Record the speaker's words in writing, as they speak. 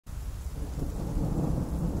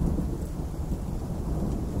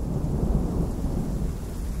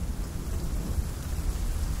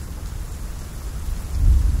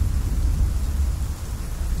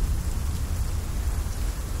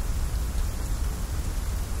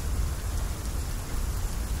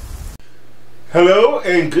Hello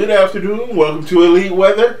and good afternoon. Welcome to Elite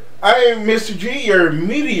Weather. I am Mr. G, your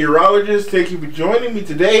meteorologist. Thank you for joining me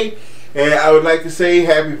today. And I would like to say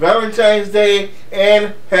happy Valentine's Day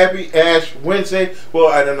and happy Ash Wednesday. Well,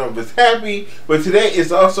 I don't know if it's happy, but today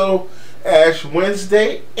is also Ash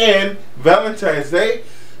Wednesday and Valentine's Day.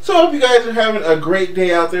 So I hope you guys are having a great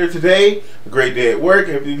day out there today. A great day at work.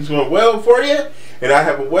 Everything's going well for you. And I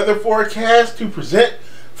have a weather forecast to present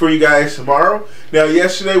for you guys tomorrow. Now,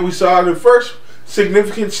 yesterday we saw the first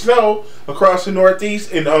significant snow across the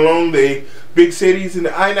Northeast and along the big cities in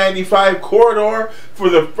the I-95 corridor for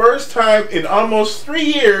the first time in almost 3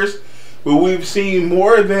 years, where we've seen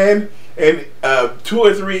more than 2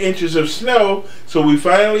 or 3 inches of snow. So we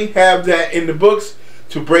finally have that in the books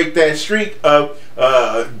to break that streak of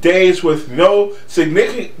days with no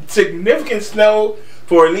significant snow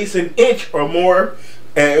for at least an inch or more.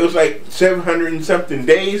 And it was like 700 and something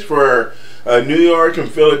days for New York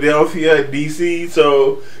and Philadelphia, DC.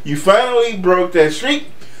 So you finally broke that streak.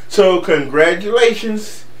 So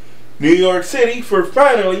congratulations, New York City, for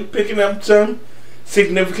finally picking up some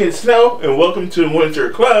significant snow, and welcome to the Winter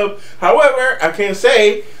Club. However, I can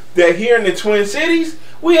say that here in the Twin Cities,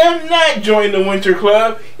 we have not joined the Winter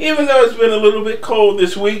Club, even though it's been a little bit cold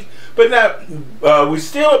this week. But we're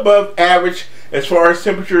still above average as far as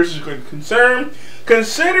temperatures are concerned,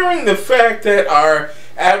 considering the fact that our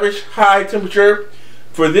average high temperature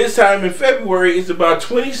for this time in February is about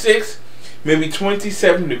 26, maybe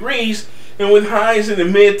 27 degrees, and with highs in the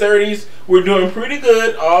mid-30s, we're doing pretty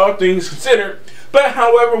good, all things considered. But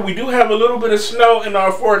however, we do have a little bit of snow in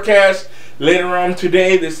our forecast later on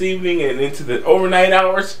today, this evening, and into the overnight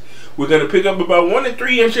hours. We're going to pick up about 1 to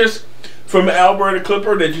 3 inches from the Alberta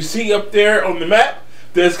Clipper that you see up there on the map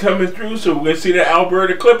that's coming through. So we're going to see the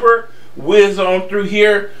Alberta Clipper whiz on through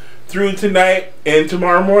here through tonight, and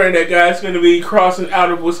tomorrow morning that guy's going to be crossing out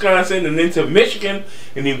of Wisconsin and into Michigan,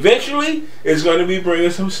 and eventually it's going to be bringing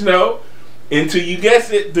some snow into, you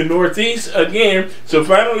guessed it, the Northeast again. So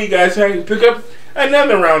finally, guys, I can pick up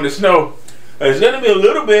another round of snow. It's going to be a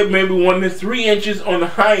little bit, maybe 1 to 3 inches on the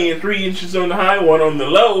high end, 3 inches on the high, 1 on the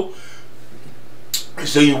low.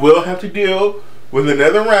 So you will have to deal with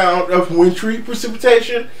another round of wintry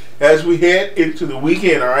precipitation as we head into the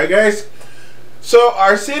weekend. All right, guys? So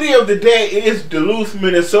our city of the day is Duluth,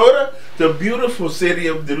 Minnesota, the beautiful city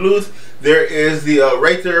of Duluth. There is the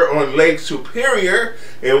right there on Lake Superior,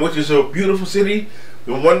 and which is a beautiful city.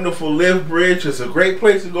 The wonderful Live Bridge is a great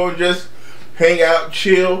place to go and just hang out,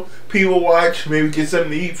 chill, people watch, maybe get something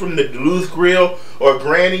to eat from the Duluth Grill or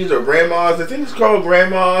Granny's or Grandma's. I think it's called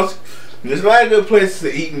Grandma's. There's a lot of good places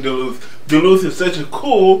to eat in Duluth. Duluth is such a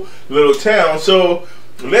cool little town. So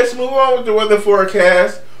let's move on with the weather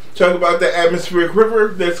forecast. Talk about the atmospheric river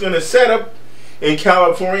that's going to set up in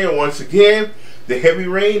California once again. The heavy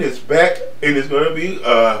rain is back, and it's going to be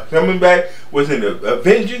coming back with a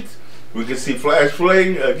vengeance. We can see flash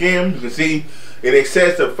flooding again. You can see in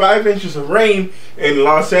excess of 5 inches of rain in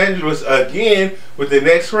Los Angeles again with the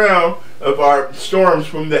next round of our storms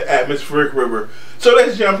from the atmospheric river. So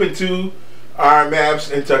let's jump into our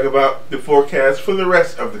maps and talk about the forecast for the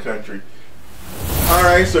rest of the country.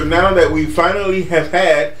 Alright, so now that we finally have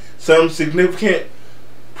had some significant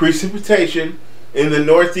precipitation in the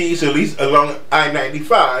Northeast, at least along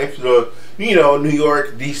I-95, so, you know, New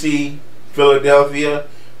York, DC, Philadelphia,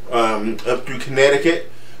 up through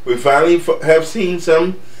Connecticut, we finally have seen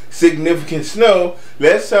some significant snow.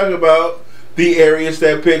 Let's talk about the areas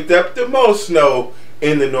that picked up the most snow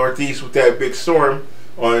in the Northeast with that big storm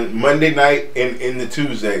on Monday night and into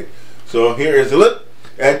Tuesday. So here is a look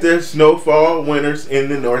at the snowfall winners in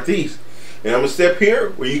the Northeast. And I'm going to step here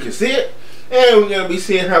where you can see it. And we're going to be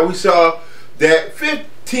seeing how we saw that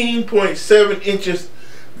 15.7 inches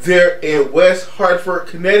there in West Hartford,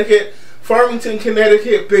 Connecticut. Farmington,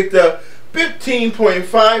 Connecticut picked up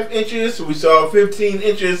 15.5 inches. We saw 15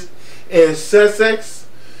 inches in Sussex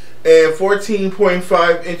and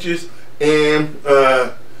 14.5 inches in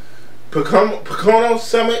Pocono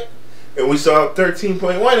Summit. And we saw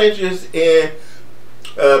 13.1 inches in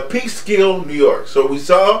Peekskill, New York. So we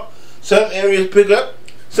saw some areas pick up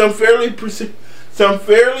some fairly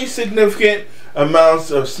significant amounts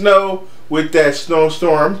of snow with that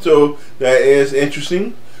snowstorm. So that is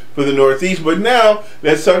interesting for the Northeast. But now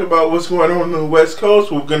let's talk about what's going on the West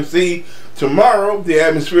Coast. We're going to see tomorrow the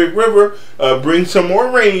atmospheric river bring some more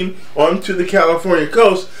rain onto the California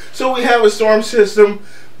coast. So we have a storm system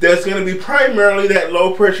that's going to be primarily that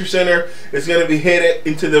low pressure center. It's going to be headed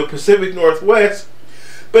into the Pacific Northwest,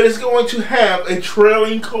 but it's going to have a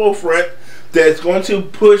trailing cold front that's going to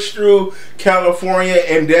push through California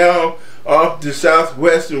and down off the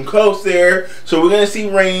southwestern coast there. So we're going to see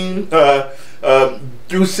rain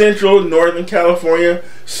through central northern California,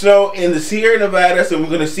 snow in the Sierra Nevadas, and we're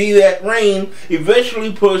going to see that rain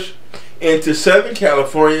eventually push into Southern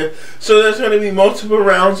California. So there's going to be multiple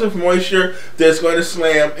rounds of moisture that's going to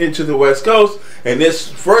slam into the West Coast, and this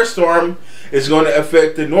first storm is going to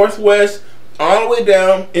affect the Northwest all the way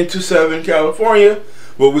down into Southern California,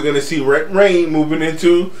 where we're going to see rain moving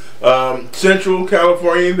into Central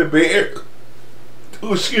California, the Bay Area.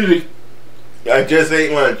 Oh, excuse me, I just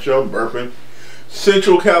ate lunch, so I'm burping.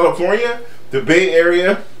 Central California, the Bay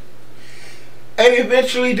Area, and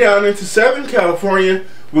eventually down into Southern California.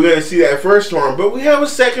 We're going to see that first storm, but we have a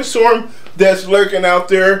second storm that's lurking out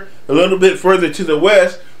there a little bit further to the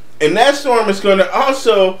west, and that storm is going to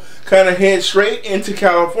also kind of head straight into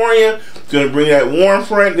California. It's going to bring that warm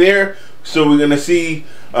front there, so we're going to see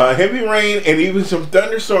heavy rain and even some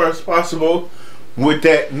thunderstorms possible with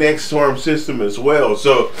that next storm system as well.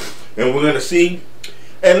 So, and we're going to see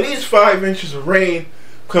at least 5 inches of rain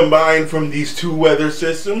combined from these two weather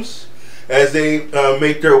systems as they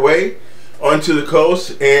make their way onto the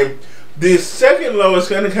coast. And this second low is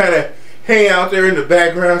going to kind of hang out there in the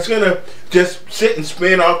background. It's going to just sit and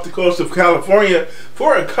spin off the coast of California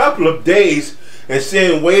for a couple of days and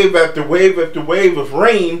send wave after wave after wave of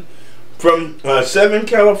rain from Southern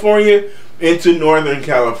California into Northern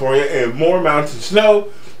California, and more mountain snow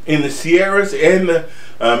in the Sierras and the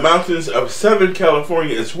mountains of Southern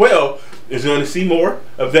California as well. Is going to see more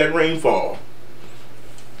of that rainfall.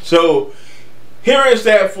 So here is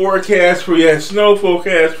that forecast for your snow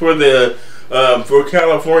forecast for the for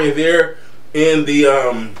California there in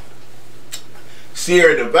the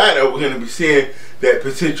Sierra Nevada. We're going to be seeing that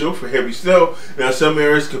potential for heavy snow. Now some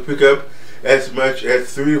areas could pick up as much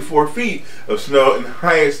as 3 to 4 feet of snow in the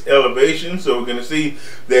highest elevation. So we're going to see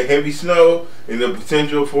the heavy snow and the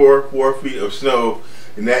potential for 4 feet of snow,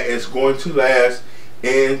 and that is going to last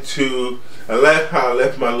into, I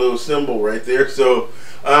left my little symbol right there. So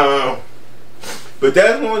but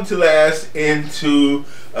that's going to last into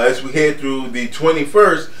as we head through the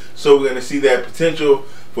 21st. So we're going to see that potential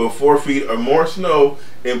for 4 feet or more snow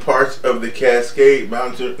in parts of the Cascade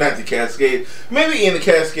Mountain, not the Cascade, maybe in the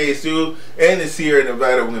Cascades too, and the Sierra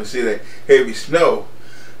Nevada. We're going to see that heavy snow.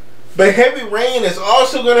 But heavy rain is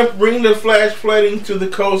also going to bring the flash flooding to the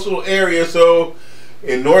coastal area. So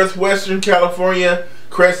in northwestern California,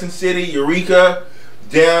 Crescent City, Eureka,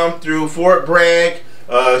 down through Fort Bragg,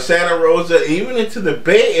 Santa Rosa, even into the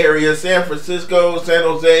Bay Area, San Francisco, San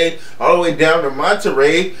Jose, all the way down to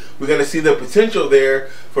Monterey, we're going to see the potential there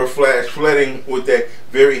for flash flooding with that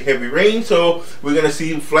very heavy rain. So we're going to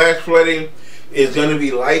see flash flooding is going to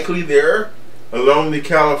be likely there along the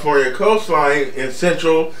California coastline in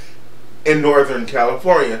central and northern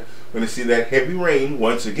California. We're going to see that heavy rain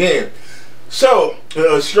once again. So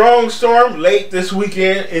a strong storm late this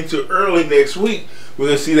weekend into early next week. We're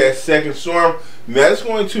going to see that second storm. And that's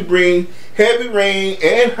going to bring heavy rain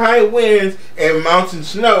and high winds and mountain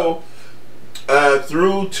snow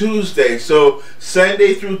through Tuesday. So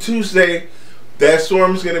Sunday through Tuesday, that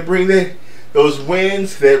storm is going to bring those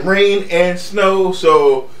winds, that rain and snow.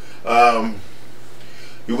 So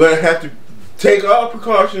you're going to have to take all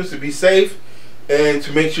precautions to be safe and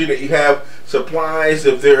to make sure that you have supplies.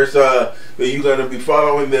 If there's that you're going to be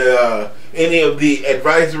following the any of the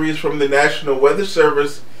advisories from the National Weather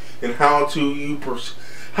Service and how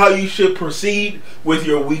you should proceed with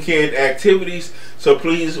your weekend activities. So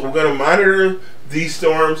please, we're going to monitor these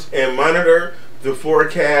storms and monitor the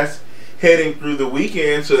forecast heading through the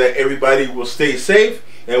weekend so that everybody will stay safe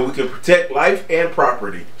and we can protect life and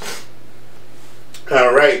property.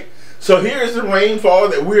 All right. So here's the rainfall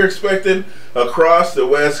that we're expecting across the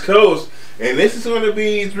West Coast. And this is going to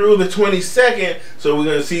be through the 22nd. So we're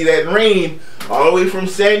going to see that rain all the way from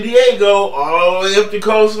San Diego, all the way up the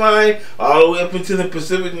coastline, all the way up into the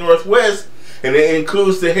Pacific Northwest. And it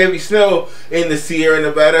includes the heavy snow in the Sierra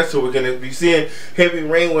Nevada. So we're going to be seeing heavy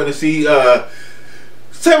rain. We're going to see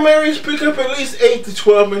some areas pick up at least 8 to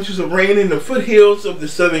 12 inches of rain in the foothills of the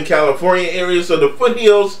Southern California area. So the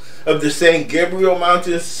foothills of the San Gabriel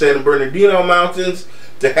Mountains, San Bernardino Mountains,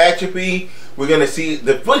 Tehachapi, we're going to see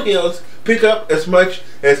the foothills pick up as much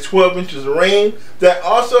as 12 inches of rain. That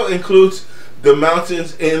also includes the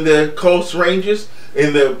mountains in the coast ranges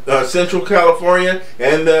in the Central California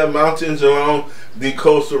and the mountains along the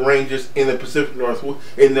coastal ranges in the Pacific Northwest,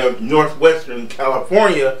 in the northwestern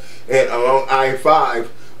California and along I-5,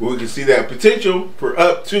 where we can see that potential for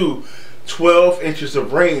up to 12 inches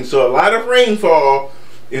of rain. So a lot of rainfall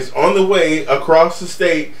is on the way across the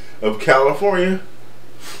state of California.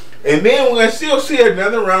 And then we're going to still see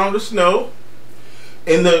another round of snow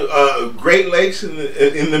in the Great Lakes in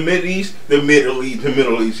the Middle East, the Middle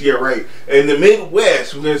East, yeah, right. In the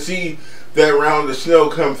Midwest, we're going to see that round of snow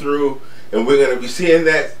come through, and we're going to be seeing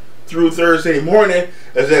that through Thursday morning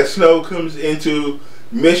as that snow comes into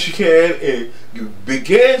Michigan and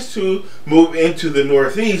begins to move into the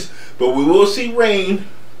Northeast. But we will see rain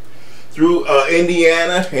through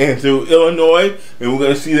Indiana and through Illinois, and we're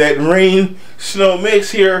going to see that rain snow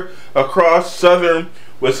mix here across southern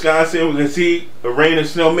Wisconsin. We're going to see a rain and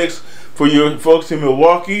snow mix for your folks in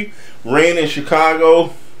Milwaukee, rain in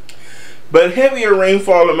Chicago. But heavier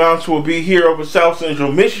rainfall amounts will be here over south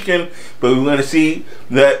central Michigan. But we're going to see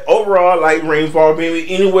that overall light rainfall, maybe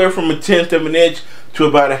anywhere from 1/10 of an inch to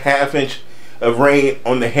about 1/2 inch of rain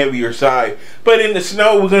on the heavier side. But in the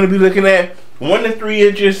snow, we're going to be looking at 1 to 3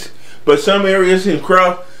 inches. But some areas in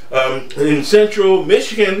central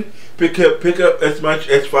Michigan pick up as much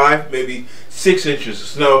as 5, maybe 6 inches of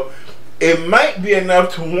snow. It might be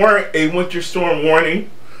enough to warrant a winter storm warning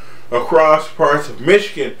across parts of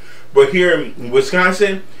Michigan. But here in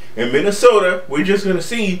Wisconsin and Minnesota, we're just going to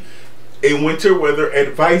see a winter weather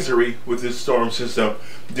advisory with this storm system.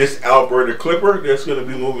 This Alberta Clipper that's going to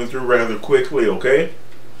be moving through rather quickly, okay?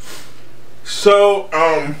 So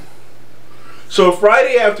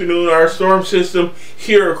Friday afternoon, our storm system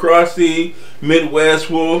here across the Midwest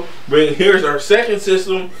will bring, here's our second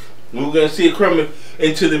system. We're going to see it coming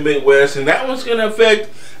into the Midwest, and that one's going to affect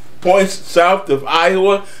points south of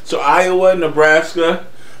Iowa. So Iowa, Nebraska,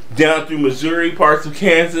 down through Missouri, parts of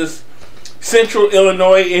Kansas, central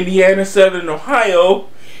Illinois, Indiana, southern Ohio,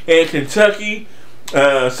 and Kentucky,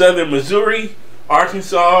 southern Missouri,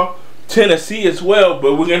 Arkansas, Tennessee as well.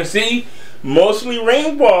 But we're going to see mostly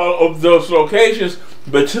rainfall of those locations.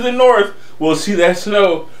 But to the north, we'll see that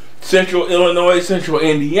snow, central Illinois, central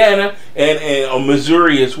Indiana, and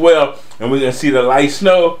Missouri as well. And we're going to see the light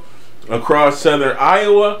snow across southern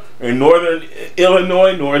Iowa and northern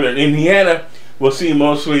Illinois, northern Indiana. We'll see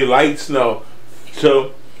mostly light snow.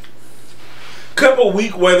 So, a couple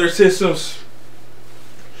weak weather systems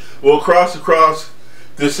will cross across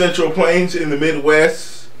the central plains in the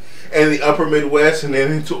Midwest and the upper Midwest, and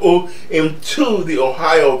then into the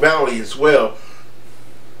Ohio Valley as well.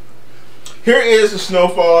 Here is the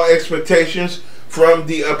snowfall expectations from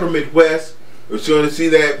the upper Midwest. We're going to see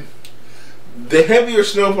that the heavier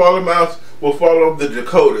snowfall amounts will follow the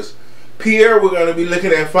Dakotas. Pierre, we're going to be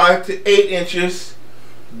looking at 5 to 8 inches,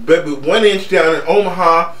 maybe 1 inch down in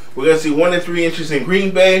Omaha. We're going to see 1 to 3 inches in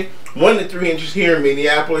Green Bay, 1 to 3 inches here in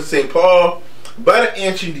Minneapolis, St. Paul, about 1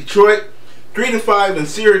 inch in Detroit, 3 to 5 in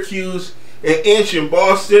Syracuse, 1 inch in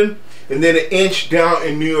Boston, and then 1 inch down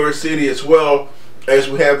in New York City as well, as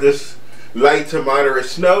we have this light to moderate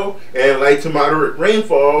snow and light to moderate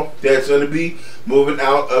rainfall that's going to be moving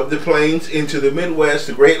out of the plains into the Midwest,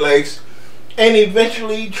 the Great Lakes, and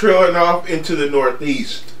eventually trailing off into the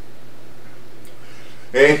Northeast.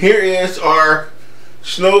 And here is our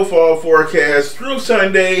snowfall forecast through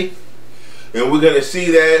Sunday, and we're going to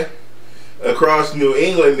see that across New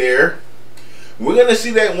England there. We're going to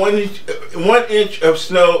see that 1 inch of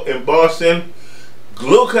snow in Boston,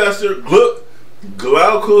 Gloucester,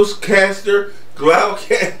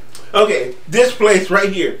 okay, this place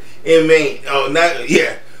right here in Maine. Oh, not,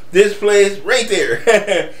 yeah, this place right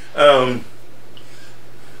there.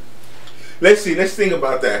 Let's see. Let's think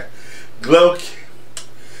about that.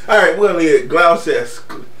 All right, well, yeah,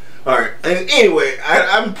 Gloucester. All right. And anyway,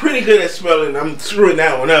 I'm pretty good at spelling. I'm screwing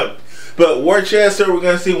that one up. But Worcester, we're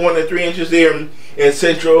going to see 1 to 3 inches there in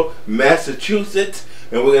central Massachusetts,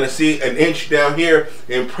 and we're going to see 1 inch down here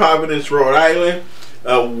in Providence, Rhode Island.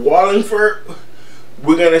 Wallingford,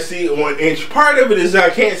 we're going to see 1 inch. Part of it is I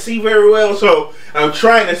can't see very well, so I'm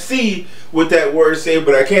trying to see what that word says,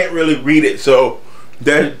 but I can't really read it. So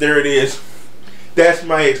there it is. That's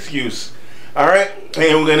my excuse. All right,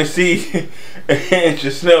 and we're going to see 1 inch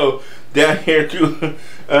of snow down here through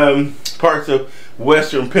parts of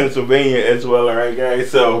western Pennsylvania as well. All right,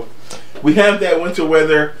 guys. So we have that winter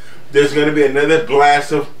weather. There's going to be another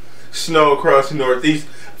blast of snow across the Northeast.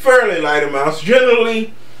 Fairly light amounts,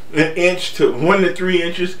 generally 1 inch to 1 to 3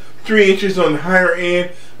 inches. 3 inches on the higher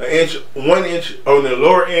end, 1 inch on the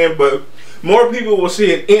lower end. But more people will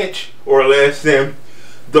see 1 inch or less than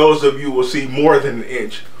those of you will see more than 1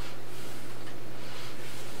 inch.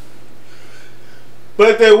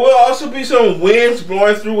 But there will also be some winds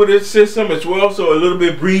blowing through with this system as well, so a little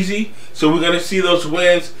bit breezy. So we're going to see those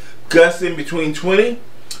winds gusting between 20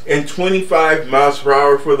 and 25 miles per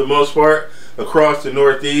hour for the most part across the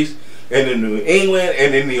Northeast and in New England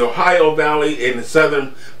and in the Ohio Valley and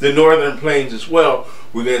the northern plains as well.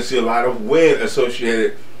 We're going to see a lot of wind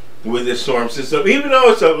associated with this storm system, even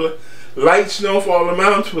though it's a light snowfall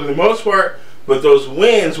amounts for the most part, but those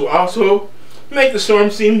winds will also make the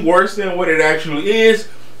storm seem worse than what it actually is.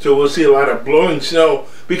 So we'll see a lot of blowing snow,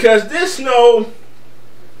 because this snow,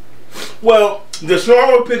 well, the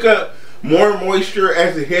storm will pick up more moisture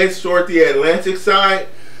as it heads toward the Atlantic side.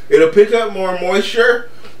 It'll pick up more moisture,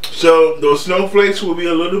 so those snowflakes will be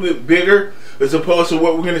a little bit bigger as opposed to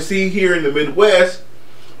what we're going to see here in the Midwest,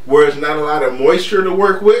 where it's not a lot of moisture to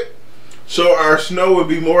work with. So our snow will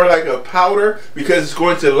be more like a powder because it's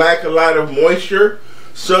going to lack a lot of moisture.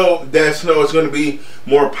 So that snow is going to be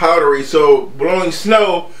more powdery. So blowing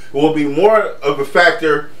snow will be more of a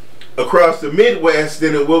factor across the Midwest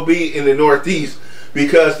than it will be in the Northeast,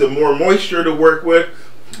 because the more moisture to work with,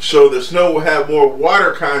 so the snow will have more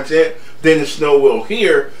water content than the snow will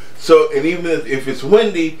here. So, and even if it's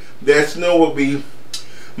windy, that snow will be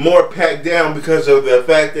more packed down because of the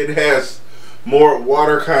fact that it has more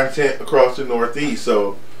water content across the Northeast.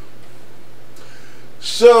 So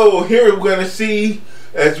here we're going to see,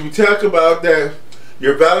 as we talk about that,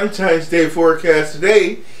 your Valentine's Day forecast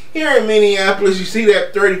today. Here in Minneapolis, you see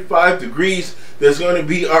that 35 degrees. That's going to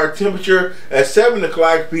be our temperature at 7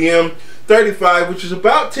 o'clock p.m. 35, which is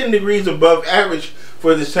about 10 degrees above average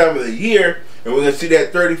for this time of the year. And we're going to see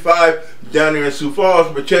that 35 down there in Sioux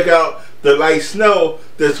Falls. But check out the light snow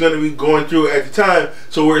that's going to be going through at the time.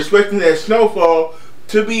 So we're expecting that snowfall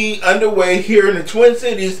to be underway here in the Twin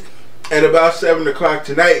Cities at about 7 o'clock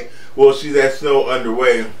tonight. We'll see that snow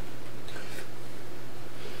underway.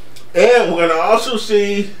 And we're going to also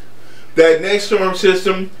see that next storm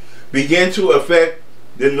system begin to affect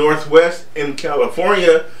the Northwest in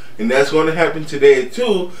California, and that's going to happen today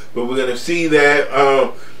too. But we're going to see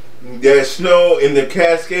that that snow in the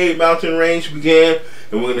Cascade Mountain Range began,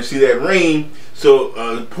 and we're going to see that rain.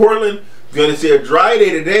 So Portland is going to see a dry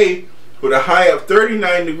day today with a high of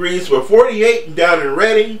 39 degrees for 48 down in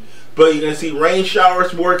Redding. But you're going to see rain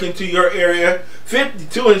showers work into your area.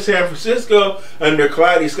 52 in San Francisco under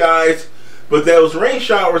cloudy skies. But those rain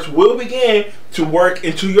showers will begin to work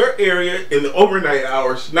into your area in the overnight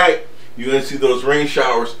hours tonight. You're going to see those rain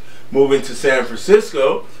showers move into San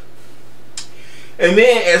Francisco. And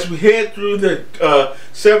then as we head through the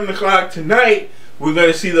 7 o'clock tonight, we're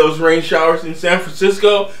going to see those rain showers in San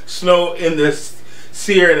Francisco, snow in the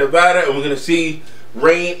Sierra Nevada, and we're going to see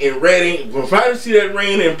rain in Redding. We're finally see that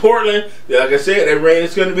rain in Portland. Like I said, that rain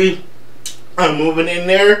is going to be moving in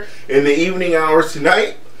there in the evening hours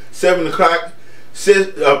tonight, 7 o'clock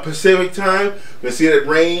Pacific time. We're going to see that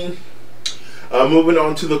rain moving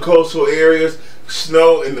on to the coastal areas,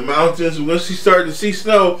 snow in the mountains. We're going to start to see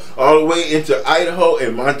snow all the way into Idaho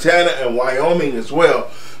and Montana and Wyoming as well.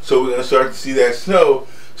 So we're going to start to see that snow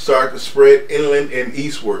start to spread inland and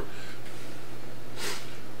eastward.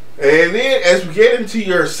 And then as we get into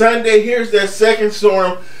your Sunday, here's that second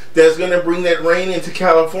storm that's going to bring that rain into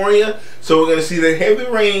California. So we're going to see that heavy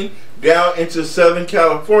rain down into Southern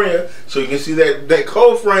California. So you can see that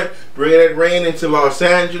cold front bringing that rain into Los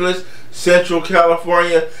Angeles, Central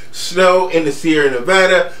California, snow in the Sierra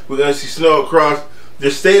Nevada. We're going to see snow across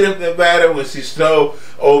the state of Nevada. We're going to see snow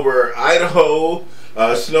over Idaho,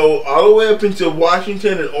 snow all the way up into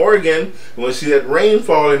Washington and Oregon. We'll see that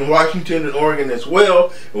rainfall in Washington and Oregon as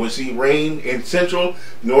well. And we'll see rain in Central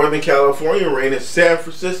Northern California, rain in San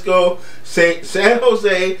Francisco, San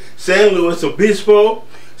Jose, San Luis Obispo,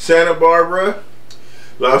 Santa Barbara,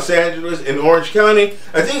 Los Angeles, and Orange County.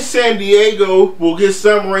 I think San Diego will get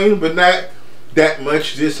some rain, but not that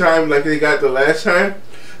much this time like they got the last time.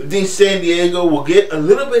 I think San Diego will get a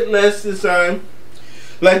little bit less this time,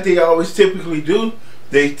 like they always typically do.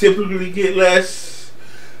 They typically get less.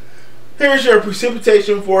 Here's your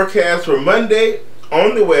precipitation forecast for Monday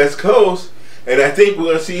on the West Coast. And I think we're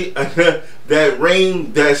going to see that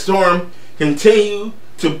rain, that storm continue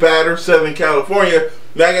to batter Southern California.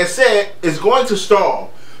 Like I said, it's going to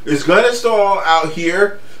stall. It's going to stall out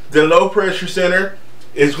here. The low pressure center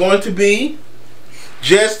is going to be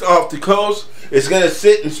just off the coast. It's going to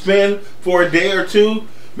sit and spin for a day or two.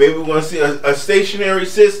 Maybe we're going to see a stationary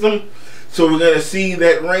system. So we're going to see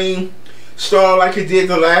that rain stall like it did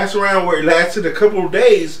the last round, where it lasted a couple of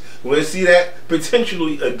days. We're going to see that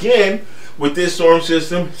potentially again with this storm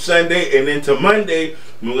system Sunday and into Monday.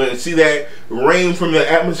 We're going to see that rain from the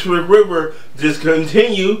atmospheric river just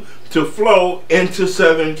continue to flow into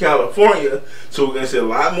Southern California. So we're going to see a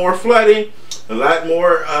lot more flooding, a lot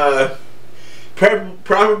more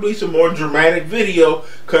probably some more dramatic video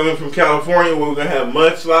coming from California, where we're going to have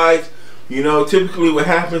mudslides. You know, typically what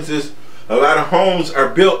happens is a lot of homes are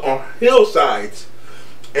built on hillsides,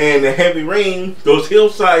 and the heavy rain, those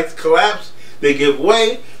hillsides collapse, they give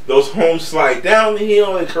way, those homes slide down the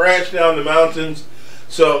hill and crash down the mountains.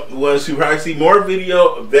 So we'll probably see more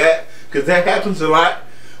video of that, because that happens a lot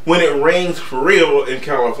when it rains for real in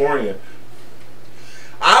California.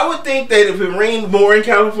 I would think that if it rained more in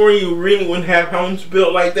California, you really wouldn't have homes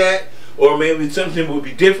built like that, or maybe something would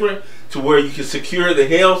be different to where you can secure the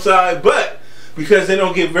hail side. But because they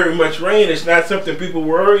don't get very much rain, it's not something people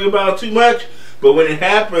worry about too much. But when it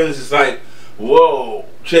happens, it's like, whoa,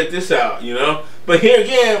 check this out, you know. But here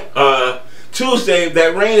again, Tuesday,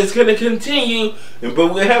 that rain is going to continue,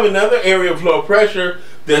 but we have another area of low pressure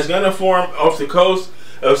that's going to form off the coast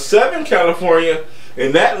of Southern California,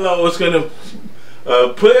 and that low is going to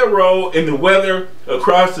play a role in the weather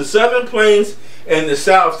across the southern plains and the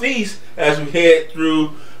southeast as we head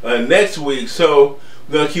through next week. So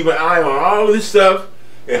we're going to keep an eye on all of this stuff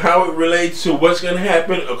and how it relates to what's going to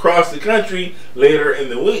happen across the country later in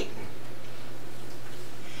the week.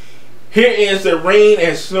 Here is the rain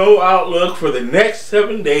and snow outlook for the next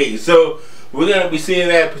 7 days. So we're going to be seeing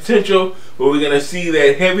that potential where we're going to see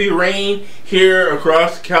that heavy rain here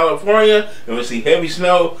across California, and we'll see heavy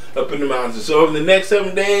snow up in the mountains. So over the next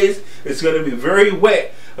 7 days, it's going to be very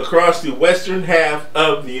wet across the western half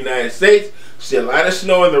of the United States. See a lot of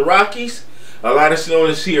snow in the Rockies, a lot of snow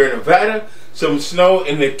in the Sierra Nevada, some snow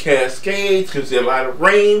in the Cascades. You can see a lot of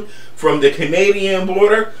rain from the Canadian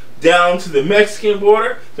border down to the Mexican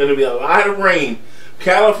border. Going to be a lot of rain.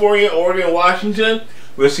 California, Oregon, Washington,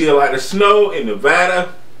 we'll see a lot of snow in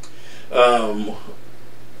Nevada, Idaho,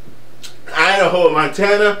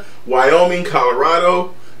 Montana, Wyoming,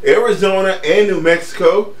 Colorado, Arizona, and New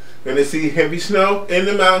Mexico. Going to see heavy snow in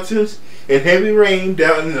the mountains and heavy rain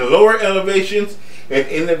down in the lower elevations and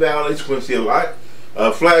in the valleys. We're going to see a lot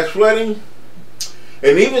of flash flooding,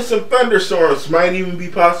 and even some thunderstorms might even be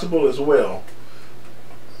possible as well.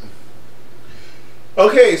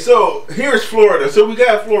 Okay, so here's Florida. So we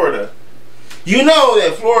got Florida. You know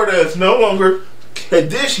that Florida is no longer,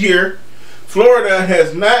 this year, Florida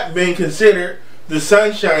has not been considered the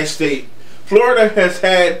Sunshine State. Florida has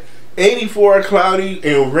had 84 cloudy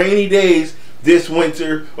and rainy days this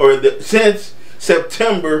winter, or since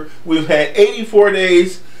September. We've had 84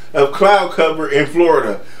 days of cloud cover in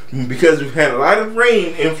Florida because we've had a lot of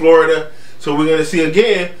rain in Florida. So we're going to see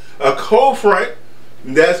again a cold front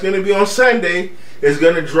that's going to be on Sunday. It's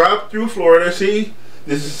going to drop through Florida. See,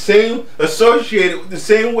 this is the same, associated with the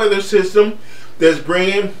same weather system that's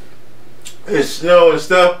bringing snow and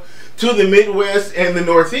stuff to the Midwest and the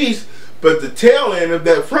Northeast. But the tail end of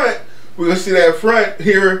that front, we're going to see that front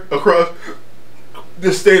here across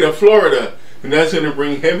the state of Florida. And that's going to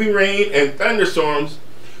bring heavy rain and thunderstorms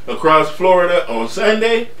across Florida on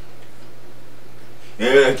Sunday.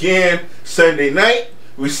 And again, Sunday night,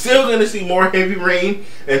 we're still going to see more heavy rain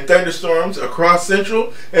and thunderstorms across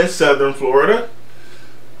central and southern Florida.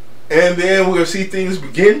 And then we're going to see things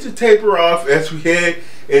begin to taper off as we head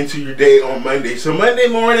into your day on Monday. So Monday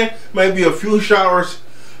morning might be a few showers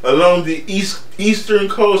along the eastern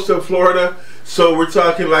coast of Florida. So we're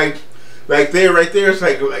talking like there, right there, it's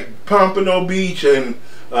like Pompano Beach and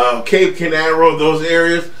Cape Canaveral, those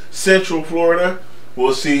areas, central Florida.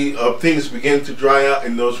 We'll see things begin to dry out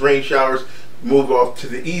and those rain showers move off to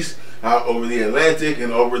the east, out over the Atlantic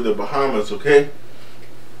and over the Bahamas, okay?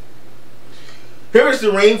 Here's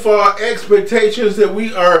the rainfall expectations that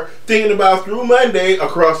we are thinking about through Monday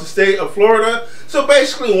across the state of Florida. So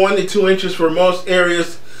basically 1 to 2 inches for most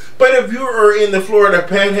areas. But if you are in the Florida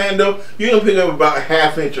Panhandle, you can pick up about a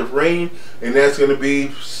 ½ inch of rain, and that's going to be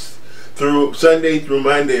through Sunday through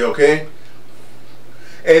Monday, okay?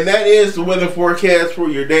 And that is the weather forecast for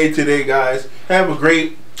your day today, guys. Have a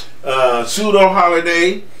great pseudo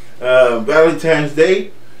holiday, Valentine's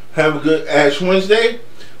Day. Have a good Ash Wednesday.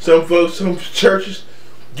 Some folks, some churches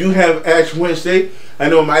do have Ash Wednesday. I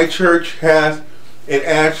know my church has an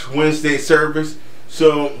Ash Wednesday service,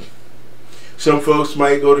 so some folks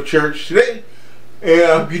might go to church today.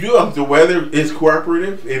 And if you do, the weather is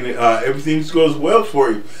cooperative and everything goes well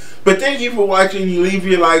for you. But thank you for watching. You leave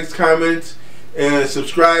your likes, comments, and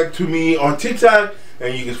subscribe to me on TikTok.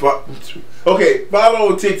 And you can follow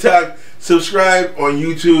on TikTok, subscribe on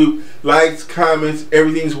YouTube, likes, comments,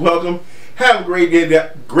 everything's welcome. Have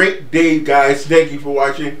a great day, guys. Thank you for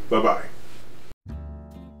watching. Bye-bye.